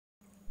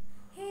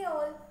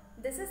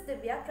is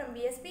Divya from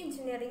V.S.B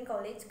Engineering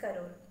College,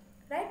 Karur.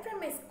 Right from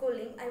my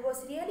schooling, I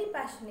was really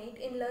passionate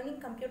in learning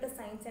computer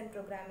science and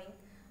programming.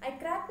 I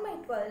cracked my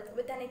 12th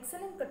with an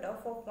excellent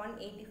cutoff of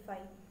 185.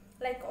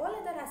 Like all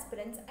other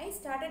aspirants, I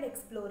started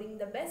exploring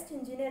the best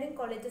engineering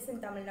colleges in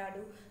Tamil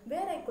Nadu,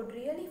 where I could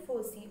really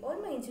foresee all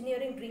my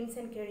engineering dreams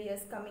and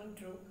careers coming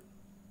true.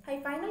 I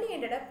finally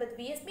ended up with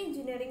V.S.B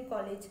Engineering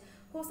College,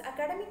 whose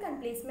academic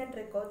and placement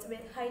records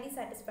were highly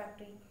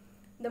satisfactory.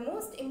 The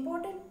most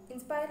important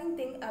inspiring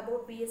thing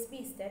about V.S.B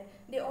is that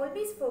they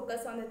always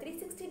focus on the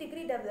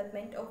 360-degree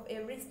development of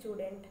every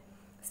student.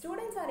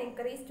 Students are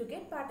encouraged to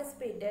get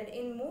participated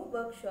in more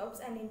workshops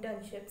and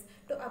internships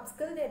to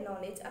upskill their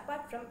knowledge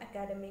apart from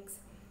academics.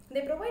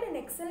 They provide an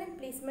excellent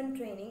placement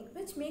training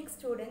which makes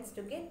students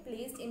to get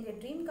placed in their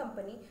dream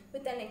company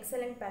with an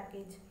excellent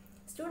package.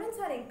 Students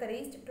are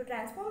encouraged to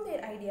transform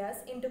their ideas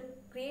into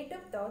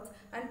creative thoughts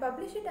and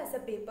publish it as a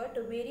paper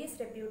to various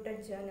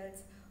reputed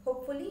journals.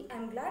 Hopefully, I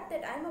am glad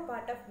that I am a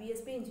part of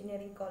V.S.B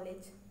Engineering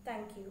College.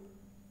 Thank you.